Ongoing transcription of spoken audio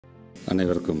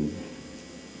அனைவருக்கும்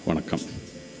வணக்கம்.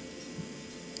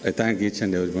 I thank each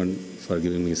and everyone for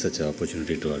giving me such an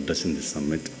opportunity to address in this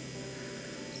summit.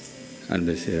 And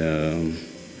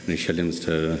initially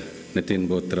Mr. Nitin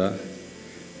Botra,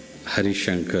 Hari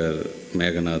Shankar,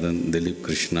 Meghanathan, Dilip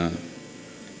Krishna,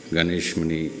 Ganesh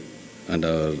Mani, and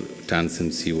our Tansim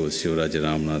CEO, Shivraj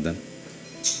Ramanathan,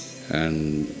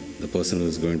 and the person who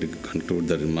is going to conclude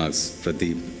the remarks,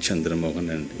 Pradeep Chandramohan,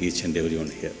 and each and everyone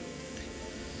here.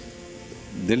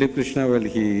 Dilip Krishna, well,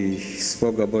 he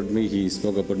spoke about me, he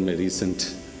spoke about my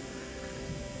recent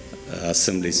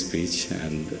assembly speech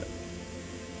and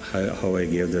how I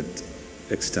gave that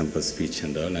extempore speech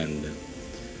and all. And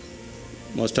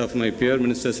most of my peer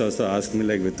ministers also asked me,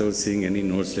 like, without seeing any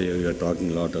notes, like, you are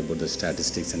talking a lot about the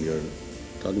statistics and you are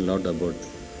talking a lot about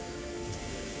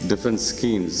different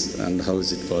schemes and how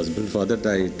is it possible. For that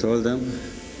I told them,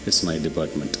 it's my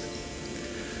department.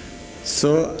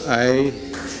 So I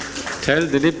tell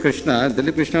Dilip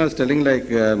Krishna was telling, like,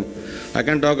 I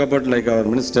can talk about, like, our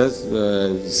ministers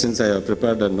since I have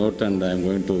prepared a note and I am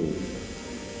going to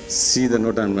see the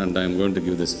note and I am going to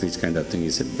give the speech kind of thing. He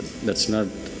said, but that's not,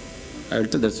 I will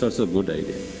tell that's also a good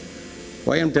idea.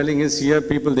 Why I am telling is, here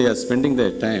people, they are spending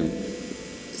their time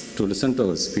to listen to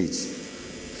our speech.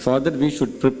 For that we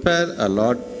should prepare a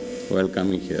lot while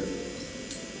coming here.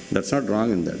 That's not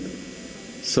wrong in that.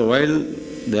 So while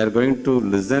they are going to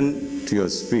listen to your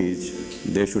speech,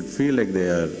 they should feel like they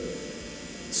are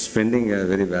spending a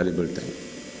very valuable time.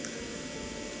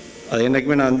 அது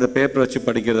என்றைக்குமே நான் அந்த paper வச்சு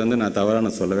படிக்கிறது வந்து நான் தவறாக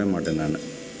நான் சொல்லவே மாட்டேன். நான்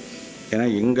ஏன்னா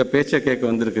எங்கள் பேச்சை கேட்க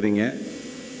வந்திருக்கிறீங்க,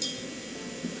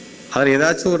 அதில்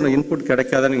ஏதாச்சும் ஒரு இன்புட்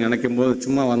கிடைக்காதான்னு நீங்கள் நினைக்கும் போது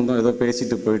சும்மா வந்தோம், ஏதோ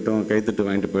பேசிட்டு போயிட்டோம், கைத்தட்டு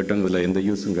வாங்கிட்டு போயிட்டோம், இதில் எந்த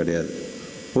யூஸும் கிடையாது.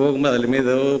 போகும்போது அதுலேயுமே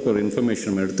ஏதோ ஒரு இன்ஃபர்மேஷன்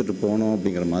நம்ம எடுத்துகிட்டு போகணும்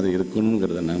அப்படிங்கிற மாதிரி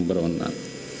இருக்கணுங்கிறத நம்பர் ஒன் தான்.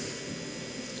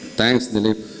 தேங்க்ஸ்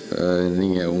திலீப்,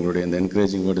 நீங்கள் உங்களுடைய இந்த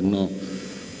என்கரேஜிங் வேர்டு இன்னும்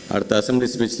அடுத்த அசம்பிளி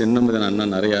ஸ்பீச்சில் இன்னும் இதை நான்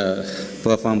இன்னும் நிறையா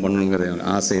பெர்ஃபார்ம் பண்ணணுங்கிற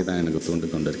ஆசை தான் எனக்கு தூண்டு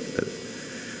கொண்டு இருக்கிறது.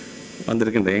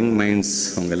 வந்திருக்கின்ற யங் மைண்ட்ஸ்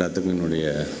அவங்க எல்லாத்துக்கும் என்னுடைய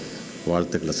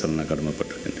வாழ்த்துக்களை சொல்ல நான்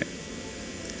கடமைப்பட்டிருக்கின்றேன்.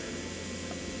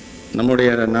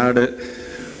 நம்முடைய நாடு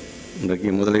இன்றைக்கு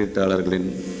முதலீட்டாளர்களின்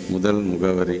முதல்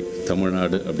முகவரி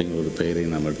தமிழ்நாடு அப்படிங்கிற ஒரு பெயரை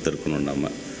நாம் எடுத்திருக்கணும்.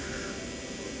 நம்ம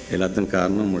எல்லாத்துக்கும்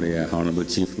காரணம் நம்முடைய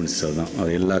ஹானரபிள் சீஃப் மினிஸ்டர் தான்.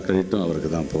 அவர் எல்லா கிரெடிட்டும் அவருக்கு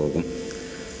தான் போகும்.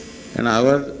 ஏன்னா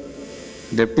அவர்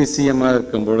டெப்டி சிஎம்மாக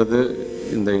இருக்கும் பொழுது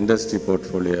இந்த இண்டஸ்ட்ரி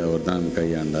போர்ட்ஃபோலியோ அவர் தான்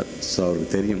கையாண்டார். ஸோ அவருக்கு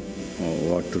தெரியும்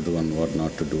what to two and what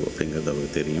not to two அப்படிங்கிறது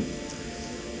அவருக்கு தெரியும்.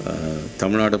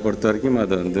 தமிழ்நாட்டை பொறுத்த வரைக்கும்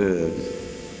அது வந்து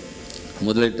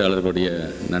முதலீட்டாளர்களுடைய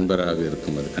நண்பராக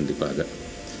இருக்கும். அது கண்டிப்பாக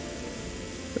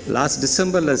லாஸ்ட்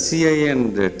டிசம்பரில் CII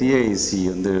அண்ட் TIC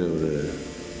வந்து ஒரு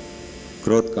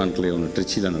க்ரோத் கான்க்ளேவ் ஒன்று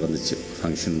ட்ரிச்சியில் நடந்துச்சு.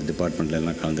 ஃபங்க்ஷன் டிபார்ட்மெண்ட்டில்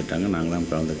எல்லாம் கலந்துட்டாங்க,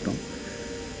 நாங்களாம் கலந்துக்கிட்டோம்.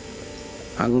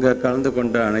 அங்கே கலந்து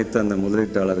கொண்ட அனைத்து அந்த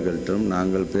முதலீட்டாளர்கள்ட்டும்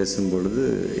நாங்கள் பேசும்பொழுது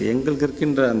எங்களுக்கு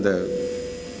இருக்கின்ற அந்த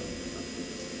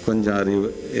கொஞ்சம் அறிவு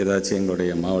ஏதாச்சும்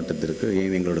எங்களுடைய மாவட்டத்திற்கு,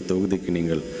 ஏன் எங்களோட தொகுதிக்கு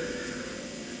நீங்கள்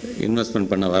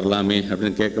இன்வெஸ்ட்மெண்ட் பண்ண வரலாமே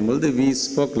அப்படின்னு கேட்கும்பொழுது we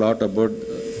spoke lot about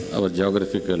our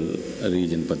geographical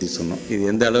region பற்றி சொன்னோம். இது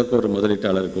எந்த அளவுக்கு ஒரு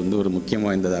முதலீட்டாளருக்கு வந்து ஒரு முக்கியம்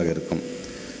வாய்ந்ததாக இருக்கும்.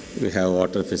 வி ஹேவ்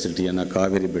வாட்டர் ஃபெசிலிட்டி, ஏன்னா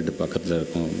காவேரி பெட்டு பக்கத்தில்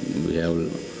இருக்கும். வி ஹேவ்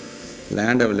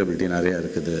லேண்ட் அவைலபிலிட்டி நிறையா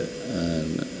இருக்குது,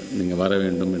 நீங்கள் வர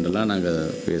வேண்டும் என்றெல்லாம் நாங்கள்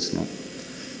பேசினோம்.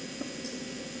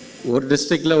 ஒரு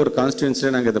டிஸ்ட்ரிக்டில் ஒரு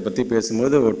கான்ஸ்டியூன்சியில் நாங்கள் இதை பற்றி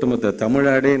பேசும்போது ஒட்டுமொத்த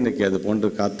தமிழ்நாடே இன்றைக்கி அது போன்று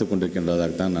காத்து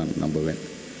கொண்டிருக்கின்றதாக தான் நான் நம்புவேன்.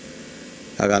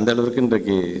 ஆக அந்த அளவுக்கு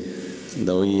இன்றைக்கு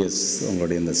இந்த OES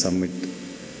உங்களுடைய இந்த சம்மிட்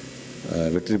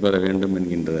வெற்றி பெற வேண்டும்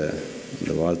என்கின்ற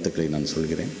இந்த வாழ்த்துக்களை நான்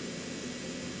சொல்கிறேன்.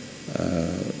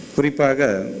 குறிப்பாக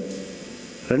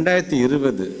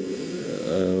 2020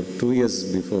 2 years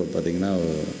பிஃபோர் பார்த்திங்கன்னா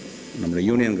நம்மளுடைய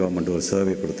யூனியன் கவர்மெண்ட் ஒரு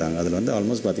சர்வே கொடுத்தாங்க. அதில் வந்து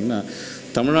ஆல்மோஸ்ட் பார்த்திங்கன்னா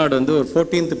தமிழ்நாடு வந்து ஒரு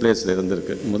 14th பிளேஸில்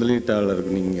இருந்திருக்கு.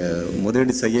 முதலீட்டாளருக்கு நீங்கள்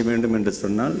முதலீடு செய்ய வேண்டும் என்று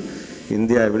சொன்னால்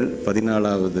இந்தியாவில்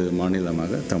 14வது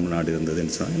மாநிலமாக தமிழ்நாடு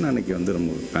இருந்ததுன்னு சொன்னாங்க. அன்றைக்கி வந்து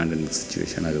ரொம்ப பேண்டமிக்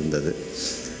சிச்சுவேஷனாக இருந்தது.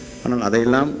 ஆனால்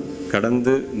அதையெல்லாம்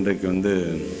கடந்து இன்றைக்கு வந்து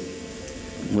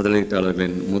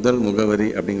முதலீட்டாளர்களின் முதல் முகவரி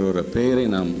அப்படிங்கிற ஒரு பெயரை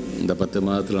நாம் இந்த 10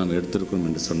 மாதத்தில் நாம் எடுத்திருக்கோம்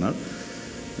என்று சொன்னால்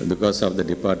பிகாஸ் ஆஃப் த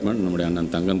டிபார்ட்மெண்ட் நம்முடைய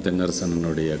அண்ணன் தங்கம்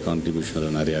தென்னரசனுடைய கான்ட்ரிபியூஷன்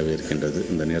அதில் நிறையாவே இருக்கின்றது.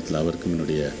 இந்த நேரத்தில் அவருக்கும்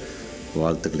என்னுடைய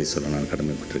வாழ்த்துக்களை சொல்ல நான்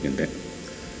கடமைப்பட்டிருக்கின்றேன்.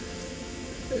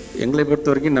 எங்களை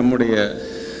பொறுத்த வரைக்கும் நம்முடைய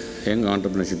யங்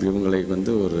ஆண்டர்பிரினர்ஷிப் இவங்களை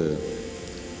வந்து ஒரு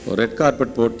ரெட்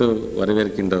கார்பெட் போட்டு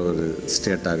வரவேற்கின்ற ஒரு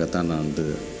ஸ்டேட்டாகத்தான் நான் வந்து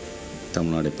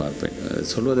தமிழ்நாடை பார்ப்பேன்.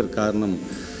 சொல்வதற்கு காரணம்,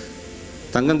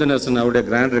 தங்கம் தென்னரசன் அவருடைய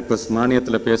கிராண்ட் ரிக்வெஸ்ட்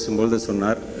மானியத்தில் பேசும்பொழுது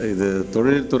சொன்னார், இது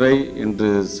தொழில்துறை என்று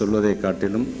சொல்வதை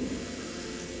காட்டிலும்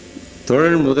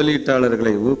தொழில்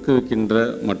முதலீட்டாளர்களை ஊக்குவிக்கின்ற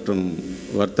மற்றும்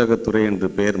வர்த்தகத்துறை என்று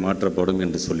பெயர் மாற்றப்படும்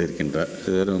என்று சொல்லியிருக்கின்றார்.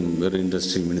 வெறும்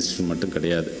இண்டஸ்ட்ரியல் மினிஸ்ட்ரி மட்டும்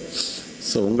கிடையாது.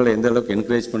 ஸோ உங்களை எந்த அளவுக்கு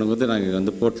என்கரேஜ் பண்ணும்போது நாங்கள்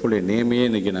வந்து போர்ட்ஃபோலியோ நேமையே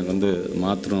இன்றைக்கி நாங்கள் வந்து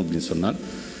மாற்றுறோம் அப்படின்னு சொன்னால்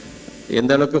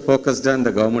எந்த அளவுக்கு ஃபோக்கஸ்டாக இந்த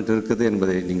கவர்மெண்ட் இருக்குது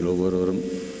என்பதை நீங்கள் ஒவ்வொருவரும்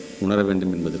உணர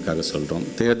வேண்டும் என்பதற்காக சொல்கிறோம்.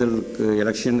 தேர்தலுக்கு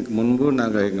எலெக்ஷனுக்கு முன்பு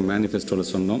நாங்கள் எங்கள்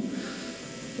மேனிஃபெஸ்டோவில் சொன்னோம்,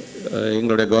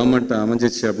 எங்களுடைய கவர்மெண்ட்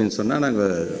அமைஞ்சிச்சு அப்படின்னு சொன்னால்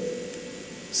நாங்கள்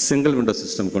சிங்கிள் விண்டோ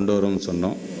சிஸ்டம் கொண்டு வரோம்னு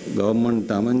சொன்னோம். கவர்மெண்ட்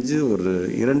அமைஞ்சு ஒரு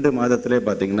 2 மாதத்திலே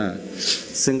பார்த்திங்கன்னா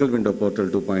சிங்கிள் விண்டோ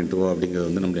போர்ட்டல் 2.0 அப்படிங்கிறது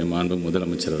வந்து நம்முடைய மாண்பு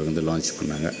முதலமைச்சர் வந்து லான்ச்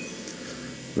பண்ணாங்க.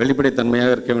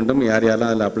 வெளிப்படைத்தன்மையாக இருக்க வேண்டும், யார்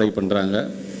யாரெல்லாம் அதில் அப்ளை பண்ணுறாங்க,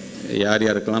 யார்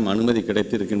யாருக்கெல்லாம் அனுமதி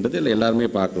கிடைத்திருக்கின்றது இல்லை எல்லாருமே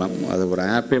பார்க்கலாம். அது ஒரு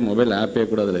ஆப்பே, மொபைல் ஆப்பே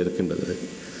கூட அதில் இருக்கின்றது.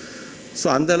 ஸோ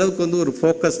அந்த அளவுக்கு வந்து ஒரு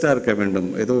ஃபோக்கஸ்டாக இருக்க வேண்டும்.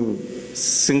 ஏதோ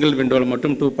சிங்கிள் விண்டோவில்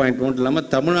மட்டும் 2.1 இல்லாமல்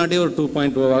தமிழ்நாடே ஒரு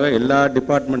 2.0வாக எல்லா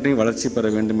டிபார்ட்மெண்ட்டையும் வளர்ச்சி பெற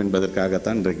வேண்டும்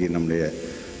என்பதற்காகத்தான் இன்றைக்கு நம்முடைய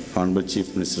ஹானரபிள்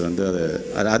சீஃப் மினிஸ்டர் வந்து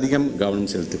அதை அதிகம்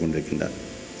கவனம் செலுத்தி கொண்டிருக்கின்றார்.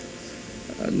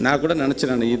 நான் கூட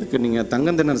நினச்சேன், இதுக்கு நீங்கள்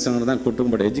தங்கந்தினர் சங்கர் தான்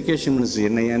கூப்பிட்டு, பட் எஜுகேஷன் மினிஸ்டர்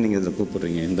என்னையா நீங்கள் இதில்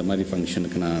கூப்பிட்றீங்க, இந்த மாதிரி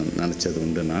ஃபங்க்ஷனுக்கு நான் நினச்சது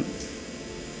உண்டு நான்.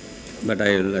 But I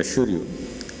will assure you,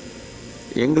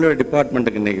 எங்களோட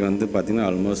டிபார்ட்மெண்ட்டுக்கு இன்றைக்கி வந்து பார்த்திங்கன்னா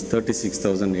ஆல்மோஸ்ட்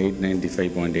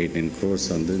 36,895.89 crores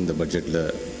வந்து இந்த பட்ஜெட்டில்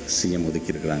CM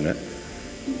ஒதுக்கியிருக்கிறாங்க.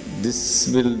 This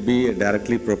will be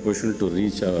directly proportional to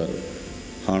reach our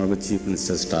honourable chief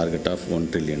ministers target of $1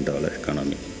 trillion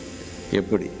economy.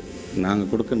 எப்படி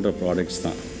நாங்கள் கொடுக்கின்ற ப்ராடக்ட்ஸ்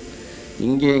தான்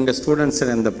இங்கே எங்கள் ஸ்டூடெண்ட்ஸ்,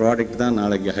 அந்த ப்ராடக்ட் தான்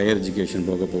நாளைக்கு ஹையர் எஜுகேஷன்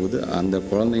போக போகுது, அந்த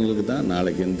குழந்தைங்களுக்கு தான்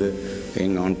நாளைக்கு வந்து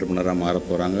எங்கள் ஆண்டர்ப்ரனராக மாற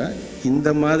போகிறாங்க. இந்த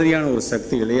மாதிரியான ஒரு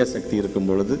சக்தி, இளைய சக்தி இருக்கும்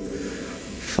பொழுது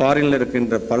ஃபாரினில்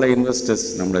இருக்கின்ற பல இன்வெஸ்டர்ஸ்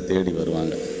நம்மளை தேடி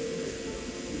வருவாங்க.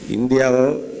 இந்தியாவோ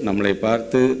நம்மளை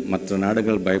பார்த்து மற்ற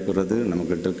நாடுகள் பயப்படுறது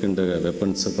நம்மக்கிட்ட இருக்கின்ற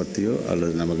வெப்பன்ஸை பற்றியோ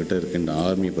அல்லது நம்மக்கிட்ட இருக்கின்ற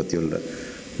ஆர்மி பற்றியோ இல்லை,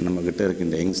 நம்மக்கிட்ட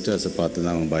இருக்கின்ற யங்ஸ்டர்ஸை பார்த்து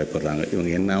தான் அவங்க பயப்படுறாங்க.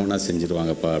 இவங்க என்ன ஆகுனா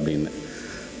செஞ்சுருவாங்கப்பா அப்படின்னு.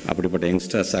 அப்படிப்பட்ட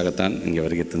யங்ஸ்டர்ஸாகத்தான் இங்கே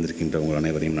வருகை தந்திருக்கின்ற உங்கள்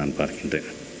அனைவரையும் நான் பார்க்கின்றேன்.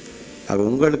 ஆக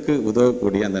உங்களுக்கு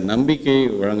உதவக்கூடிய அந்த நம்பிக்கையை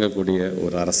வழங்கக்கூடிய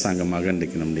ஒரு அரசாங்கமாக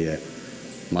இன்றைக்கு நம்முடைய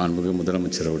மாண்புமிகு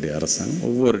முதலமைச்சருடைய அரசாங்கம்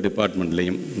ஒவ்வொரு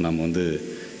டிபார்ட்மெண்ட்லேயும் நாம் வந்து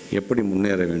எப்படி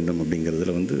முன்னேற வேண்டும்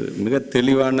அப்படிங்கிறதுல வந்து மிக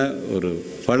தெளிவான ஒரு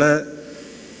பல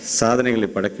சாதனைகளை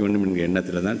படைக்க வேண்டும் என்கிற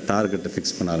எண்ணத்தில் தான் டார்கெட்டை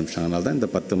ஃபிக்ஸ் பண்ண ஆரம்பித்தாங்க. அதனால தான் இந்த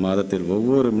 10 மாதத்தில்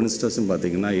ஒவ்வொரு மினிஸ்டர்ஸும்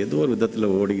பார்த்திங்கன்னா ஏதோ ஒரு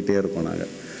விதத்தில் ஓடிக்கிட்டே இருப்போம்.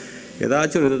 நாங்கள்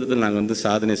ஏதாச்சும் ஒரு விதத்தில் நாங்கள் வந்து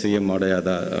சாதனை செய்ய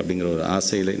முடியாதா அப்படிங்கிற ஒரு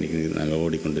ஆசையில் இன்றைக்கி நாங்கள்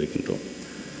ஓடிக்கொண்டிருக்கின்றோம்.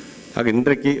 ஆக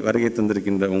இன்றைக்கு வருகை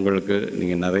தந்திருக்கின்ற உங்களுக்கு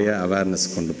நீங்கள் நிறைய அவேர்னஸ்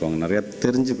கொண்டு போங்க, நிறையா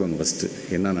தெரிஞ்சுக்கோங்க. ஃபஸ்ட்டு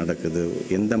என்ன நடக்குது,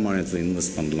 எந்த மாநிலத்தில்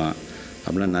இன்வெஸ்ட் பண்ணலாம்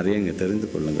அப்படிலாம் நிறைய இங்கே தெரிந்து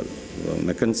கொள்ளுங்கள்.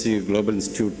 மெக்கன்சி குளோபல்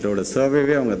இன்ஸ்டியூட்டோட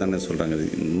சர்வேவே அவங்க தானே சொல்கிறாங்க,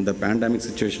 இந்த பேண்டமிக்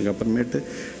சுச்சுவேஷனுக்கு அப்புறமேட்டு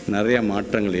நிறையா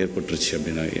மாற்றங்கள் ஏற்பட்டுருச்சு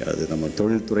அப்படின்னா, அது நம்ம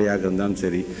தொழில்துறையாக இருந்தாலும்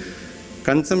சரி,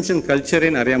 கன்சம்ஷன்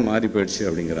கல்ச்சரே நிறையா மாறி போயிடுச்சு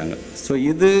அப்படிங்கிறாங்க. ஸோ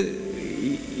இது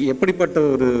எப்படிப்பட்ட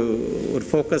ஒரு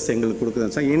ஃபோக்கஸ் எங்களுக்கு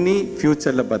கொடுக்குதுன்னு இனி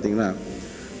ஃப்யூச்சரில் பார்த்திங்கன்னா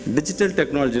டிஜிட்டல்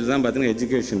டெக்னாலஜியில் தான் பார்த்திங்கன்னா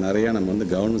எஜுகேஷன் நிறையா நம்ம வந்து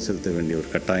கவனம் செலுத்த வேண்டிய ஒரு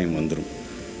கட்டாயம் வந்துடும்.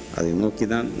 அதை நோக்கி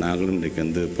தான் நாங்களும் இன்றைக்கி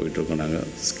வந்து போயிட்டுருக்கோம். நாங்கள்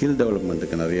ஸ்கில்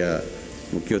டெவலப்மெண்ட்டுக்கு நிறையா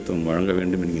முக்கியத்துவம் வழங்க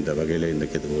வேண்டும் என்கின்ற வகையில்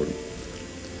இன்றைக்கு இது ஓடும்.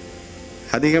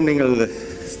 அதிகம் நீங்கள்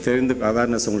தெரிந்து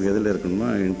அவேர்னஸ் உங்களுக்கு எதில் இருக்கணுமா,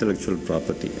 இன்டெலெக்சுவல்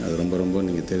ப்ராப்பர்ட்டி, அது ரொம்ப ரொம்ப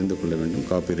நீங்கள் தெரிந்து கொள்ள வேண்டும்.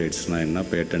 காப்பிரைட்ஸ்னால் என்ன,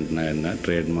 பேட்டன்ட்னா என்ன,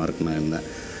 ட்ரேட்மார்க்னால் என்ன,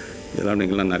 இதெல்லாம்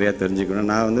நீங்களாம் நிறையா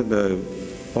தெரிஞ்சுக்கணும். நான் வந்து இப்போ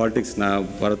பாலிட்டிக்ஸ் நான்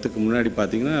வரத்துக்கு முன்னாடி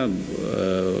பார்த்திங்கன்னா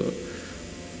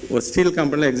ஒரு ஸ்டீல்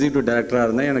கம்பெனியில் எக்ஸிக்யூட்டிவ் டைரக்டராக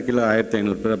இருந்தால் எனக்கு இல்லை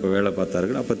 1500 பேர் அப்போ வேலை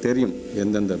பார்த்தார்கள். அப்போ தெரியும்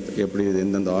எப்படி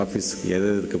எந்தெந்த ஆஃபீஸ்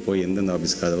எதுக்கு போய் எந்தெந்த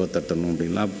ஆஃபீஸ் கதவை தட்டணும்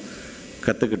அப்படின்லாம்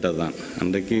கற்றுக்கிட்டது தான்.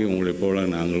 அன்றைக்கு உங்களை போல்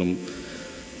நாங்களும்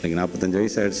இன்றைக்கி 45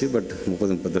 வயசு ஆகிடுச்சு, பட்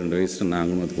 30-32 வயசில்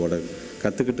நாங்களும் அது கூட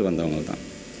கற்றுக்கிட்டு வந்தவங்க தான்.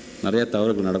 நிறையா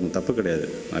தவறுகள் நடக்கும், தப்பு கிடையாது,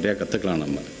 நிறையா கற்றுக்கலாம்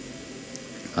நம்ம.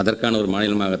 அதற்கான ஒரு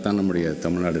மாநிலமாகத்தான் நம்முடைய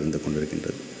தமிழ்நாடு இருந்து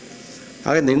கொண்டிருக்கின்றது.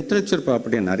 ஆக இந்த இன்டெலெக்சுவல்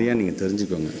ப்ராப்பர்ட்டியை நிறையா நீங்கள்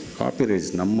தெரிஞ்சுக்கோங்க. காப்பிரைட்ஸ்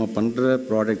நம்ம பண்ணுற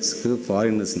ப்ராடக்ட்ஸ்க்கு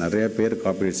ஃபாரினர்ஸ் நிறையா பேர்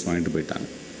காப்பிரைட்ஸ் வாங்கிட்டு போயிட்டாங்க.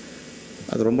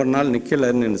 அது ரொம்ப நாள்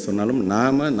நிற்கலைன்னு சொன்னாலும்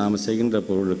நாம் செய்கின்ற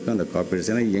பொருளுக்கு அந்த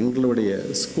காப்பிரைட்ஸ், ஏன்னா எங்களுடைய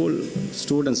ஸ்கூல்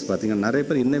ஸ்டூடெண்ட்ஸ் பார்த்திங்கன்னா நிறைய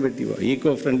பேர் இன்னோவேட்டிவாக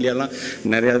ஈகோ ஃப்ரெண்ட்லியெல்லாம்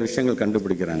நிறையா விஷயங்கள்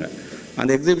கண்டுபிடிக்கிறாங்க.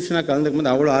 அந்த எக்ஸிபிஷனாக கலந்துக்கும்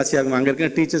போது அவ்வளோ ஆசையாக இருக்கும். அங்கே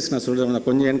இருக்கிற டீச்சர்ஸ் நான் சொல்கிறேன்,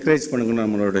 கொஞ்சம் என்கரேஜ் பண்ணுங்கன்னு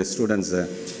நம்மளோட ஸ்டூடெண்ட்ஸை.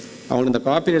 அவங்களுக்கு இந்த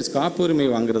காப்பிரைட்ஸ் காப்புரிமை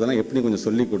வாங்குறதெல்லாம் எப்படி கொஞ்சம்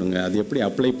சொல்லிக் கொடுங்க, அது எப்படி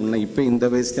அப்ளை பண்ணால் இப்போ இந்த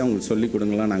வயசுலேயே அவங்களுக்கு சொல்லிக்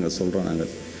கொடுங்கலாம் நாங்கள் சொல்கிறோம். நாங்கள்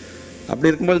அப்படி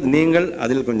இருக்கும்போது நீங்கள்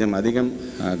அதில் கொஞ்சம் அதிகம்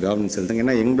கவனம் செலுத்துங்க.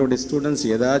 ஏன்னா எங்களுடைய ஸ்டூடெண்ட்ஸ்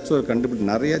ஏதாச்சும் ஒரு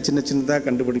நிறையா சின்னதாக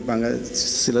கண்டுபிடிப்பாங்க,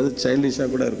 சிலது சைல்டிஷாக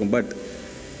கூட இருக்கும். பட்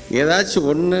ஏதாச்சும்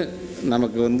ஒன்று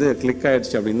நமக்கு வந்து கிளிக்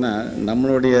ஆகிடுச்சு அப்படின்னா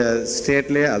நம்மளுடைய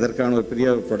ஸ்டேட்லேயே அதற்கான ஒரு பெரிய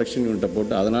ப்ரொடக்ஷன் யூனிட்டை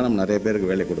போட்டு அதனால் நம்ம நிறைய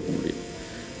பேருக்கு வேலை கொடுக்க முடியும்.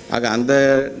 ஆக அந்த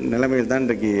நிலைமையில் தான்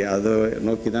இன்றைக்கு அதை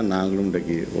நோக்கி தான் நாங்களும்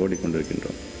இன்றைக்கு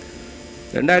ஓடிக்கொண்டிருக்கின்றோம்.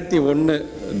 2001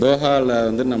 தோஹாவில்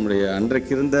வந்து நம்முடைய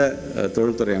அன்றைக்கு இருந்த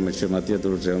தொழில்துறை அமைச்சர், மத்திய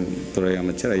தொழில்துறை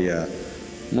அமைச்சர் ஐயா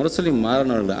முரசொலி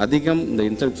மாறனவர்கள் அதிகம் இந்த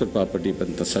இன்டெலெக்சுவல் ப்ராப்பர்ட்டி இப்போ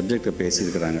இந்த சப்ஜெக்டை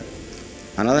பேசியிருக்கிறாங்க.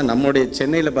 அதனால் தான் நம்முடைய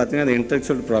சென்னையில் பார்த்திங்கன்னா அந்த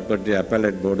இன்டெலெக்சுவல் ப்ராப்பர்ட்டி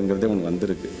அப்பலேட் போர்டுங்கிறதே ஒன்று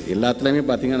வந்திருக்கு. எல்லாத்துலேயுமே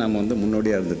பார்த்திங்கன்னா நம்ம வந்து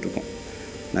முன்னோடியாக இருந்துகிட்ருக்கோம்.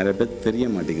 நிறைய பேர் தெரிய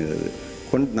மாட்டேங்கிறது.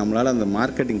 நம்மளால் அந்த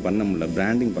மார்க்கெட்டிங் பண்ண முடியல,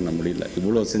 பிராண்டிங் பண்ண முடியல,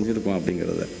 இவ்வளோ செஞ்சுருக்கோம்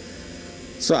அப்படிங்கிறத.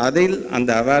 ஸோ அதில்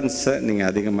அந்த அவேர்னஸை நீங்கள்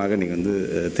அதிகமாக நீங்கள் வந்து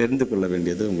தெரிந்து கொள்ள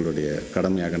வேண்டியது உங்களுடைய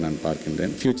கடமையாக நான்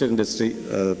பார்க்கின்றேன். ஃப்யூச்சர் இண்டஸ்ட்ரி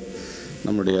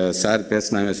நம்முடைய சார்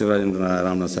பேசினாங்க, சிவராஜேந்திர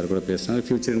ராமநாத் சார் கூட பேசினாங்க.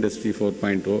 ஃப்யூச்சர் இண்டஸ்ட்ரி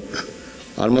 4.0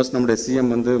 ஆல்மோஸ்ட் நம்முடைய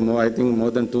சிஎம் வந்து I think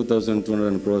more then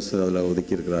 2200 crores அதில்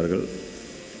ஒதுக்கியிருக்கிறார்கள்.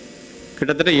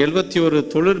 கிட்டத்தட்ட 71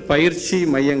 தொழில் பயிற்சி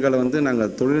மையங்களை வந்து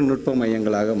நாங்கள் தொழில்நுட்ப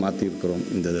மையங்களாக மாற்றியிருக்கிறோம்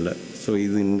இந்த இதில். ஸோ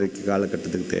இது இன்றைக்கு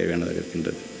காலகட்டத்துக்கு தேவையானதாக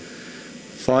இருக்கின்றது.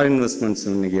 ஃபாரின் இன்வெஸ்ட்மெண்ட்ஸ்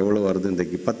இன்றைக்கி எவ்வளோ வருது?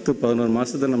 இன்றைக்கி 10-11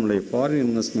 மாதத்தில் நம்மளுடைய ஃபாரின்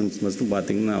இன்வெஸ்ட்மெண்ட்ஸ் மட்டும்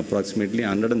பார்த்திங்கன்னா அப்ராக்சிமேட்லி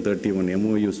 131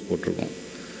 MOUs போட்டிருக்கோம்.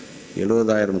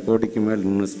 70,000 கோடிக்கு மேல்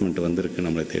இன்வெஸ்ட்மெண்ட் வந்திருக்கு,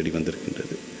 நம்மளை தேடி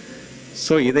வந்திருக்கின்றது.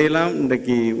 ஸோ இதையெல்லாம்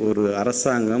இன்றைக்கி ஒரு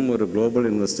அரசாங்கம் ஒரு குளோபல்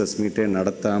இன்வெஸ்டர்ஸ் மீட்டே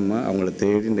நடத்தாமல் அவங்கள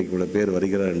தேடி இன்றைக்கி இவ்வளோ பேர்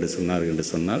வருகிறார் என்று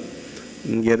சொன்னால்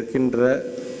இங்கே இருக்கின்ற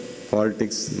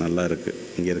பாலிட்டிக்ஸ் நல்லா இருக்குது,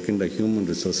 இங்கே இருக்கின்ற ஹியூமன்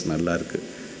ரிசோர்ஸ் நல்லா இருக்குது.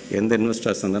 எந்த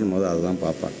இன்வெஸ்டர்ஸ் இருந்தாலும் முதல் அதை தான்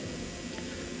பார்ப்பாங்க.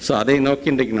 ஸோ அதை நோக்கி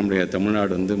இன்றைக்கு நம்முடைய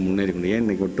தமிழ்நாடு வந்து முன்னேறி கொண்டு, ஏன்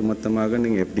இன்றைக்கி ஒட்டுமொத்தமாக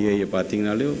நீங்கள் FDIயை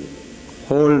பார்த்தீங்கனாலே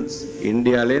ஹோல்ஸ்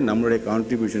இந்தியாவிலே நம்மளுடைய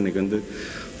கான்ட்ரிபியூஷன் இன்றைக்கி வந்து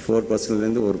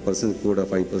 4%லேருந்து 1% கூட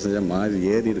 5% மாறி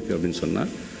ஏறி இருக்குது அப்படின்னு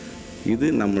சொன்னால் இது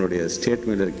நம்மளுடைய ஸ்டேட்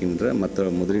மேலே இருக்கின்ற மற்ற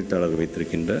முதலீட்டாளர்கள்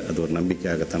வைத்திருக்கின்ற அது ஒரு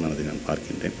நம்பிக்கையாகத்தான் அதை நான்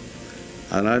பார்க்கின்றேன்.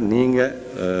 அதனால் நீங்கள்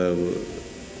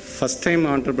ஃபஸ்ட் டைம்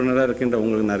ஆண்டர்ப்ரனராக இருக்கின்ற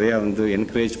உங்களுக்கு நிறையா வந்து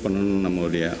என்கரேஜ் பண்ணணும்னு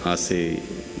நம்மளுடைய ஆசை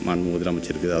மாண்பு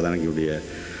முதலமைச்சர் இருக்குது. அதான் எங்களுடைய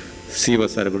சிஓ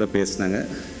சார் கூட பேசினாங்க.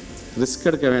 ரிஸ்க்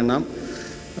எடுக்க வேண்டாம்,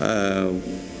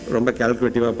 ரொம்ப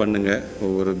கால்குலேட்டிவாக பண்ணுங்கள்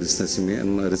ஒவ்வொரு பிஸ்னஸுமே.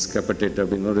 அந்த ரிஸ்க் அப்படேட்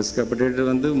அப்படிங்கிற ரிஸ்க் அப்படேட்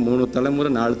வந்து 3 தலைமுறை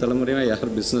 4 தலைமுறையாக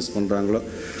யார் பிஸ்னஸ் பண்ணுறாங்களோ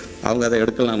அவங்க அதை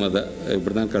எடுக்கலாம். அதை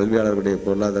இப்படி தான் கல்வியாளர்களுடைய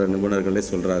பொருளாதார நிபுணர்களே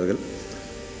சொல்கிறார்கள்.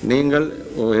 நீங்கள்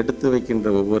எடுத்து வைக்கின்ற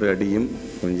ஒவ்வொரு அடியும்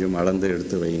கொஞ்சம் அளந்து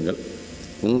எடுத்து வையுங்கள்.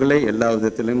 உங்களை எல்லா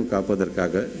விதத்திலும்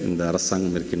காப்பதற்காக இந்த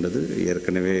அரசாங்கம் இருக்கின்றது.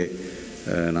 ஏற்கனவே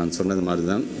நான் சொன்னது மாதிரி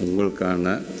தான்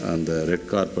உங்களுக்கான அந்த ரெட்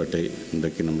கார்பெட்டை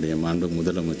இன்றைக்கு நம்முடைய மாண்பு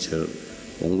முதலமைச்சர்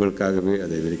உங்களுக்காகவே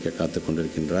அதை விரிக்க காத்து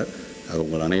கொண்டிருக்கின்றார்.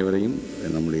 உங்கள் அனைவரையும்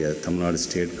நம்முடைய தமிழ்நாடு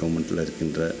ஸ்டேட் கவர்மெண்ட்டில்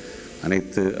இருக்கின்ற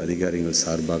அனைத்து அதிகாரிகள்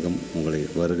சார்பாக உங்களை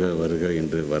வருக வருக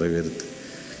என்று வரவேற்று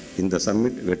இந்த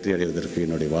சம்மிட் வெற்றி அடைவதற்கு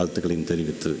என்னுடைய வாழ்த்துக்களையும்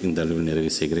தெரிவித்து இந்த அளவில்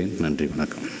நிறைவு செய்கிறேன். நன்றி,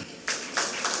 வணக்கம்.